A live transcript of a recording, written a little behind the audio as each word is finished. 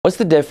What's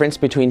the difference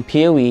between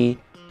PoE,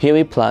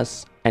 PoE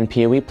Plus, and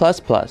PoE++?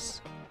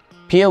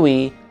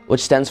 PoE,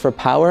 which stands for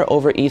Power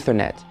over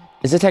Ethernet,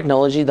 is a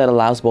technology that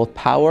allows both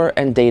power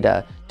and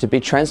data to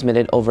be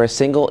transmitted over a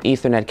single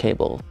Ethernet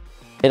cable.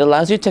 It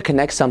allows you to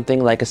connect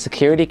something like a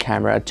security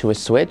camera to a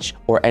switch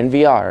or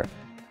NVR.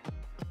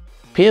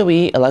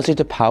 PoE allows you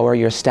to power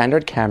your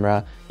standard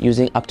camera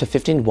using up to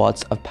 15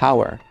 watts of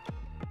power.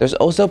 There's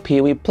also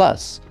PoE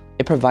Plus.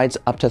 It provides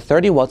up to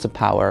 30 watts of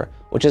power,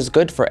 which is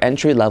good for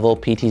entry-level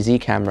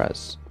PTZ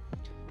cameras.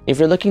 If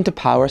you're looking to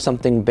power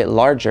something a bit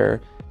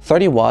larger,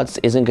 30 watts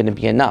isn't going to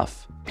be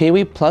enough.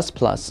 PoE++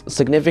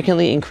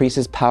 significantly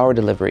increases power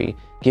delivery,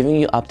 giving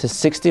you up to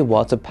 60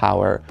 watts of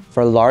power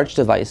for large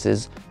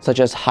devices such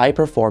as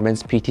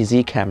high-performance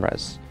PTZ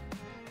cameras.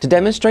 To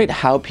demonstrate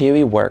how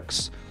PoE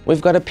works,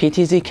 we've got a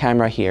PTZ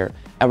camera here,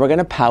 and we're going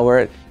to power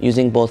it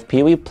using both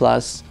PoE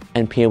Plus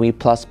and PoE++.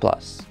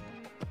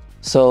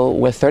 So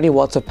with 30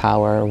 watts of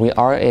power, we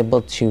are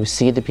able to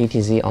see the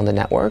PTZ on the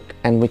network,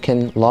 and we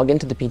can log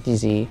into the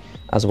PTZ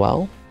as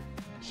well.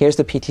 Here's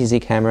the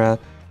PTZ camera.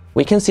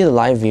 We can see the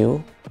live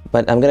view,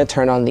 but I'm going to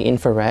turn on the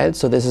infrared,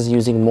 so this is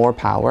using more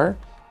power.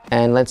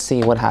 And let's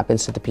see what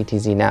happens to the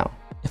PTZ now.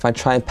 If I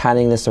try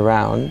panning this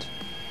around,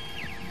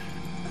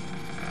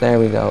 there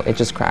we go, it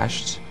just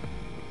crashed.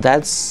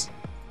 That's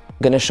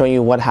going to show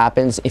you what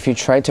happens if you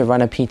try to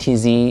run a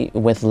PTZ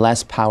with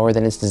less power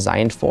than it's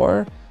designed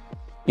for.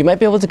 You might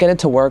be able to get it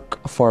to work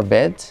for a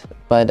bit,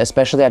 but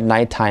especially at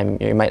nighttime,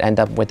 you might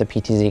end up with the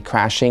PTZ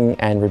crashing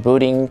and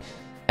rebooting,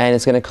 and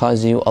it's going to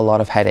cause you a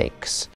lot of headaches.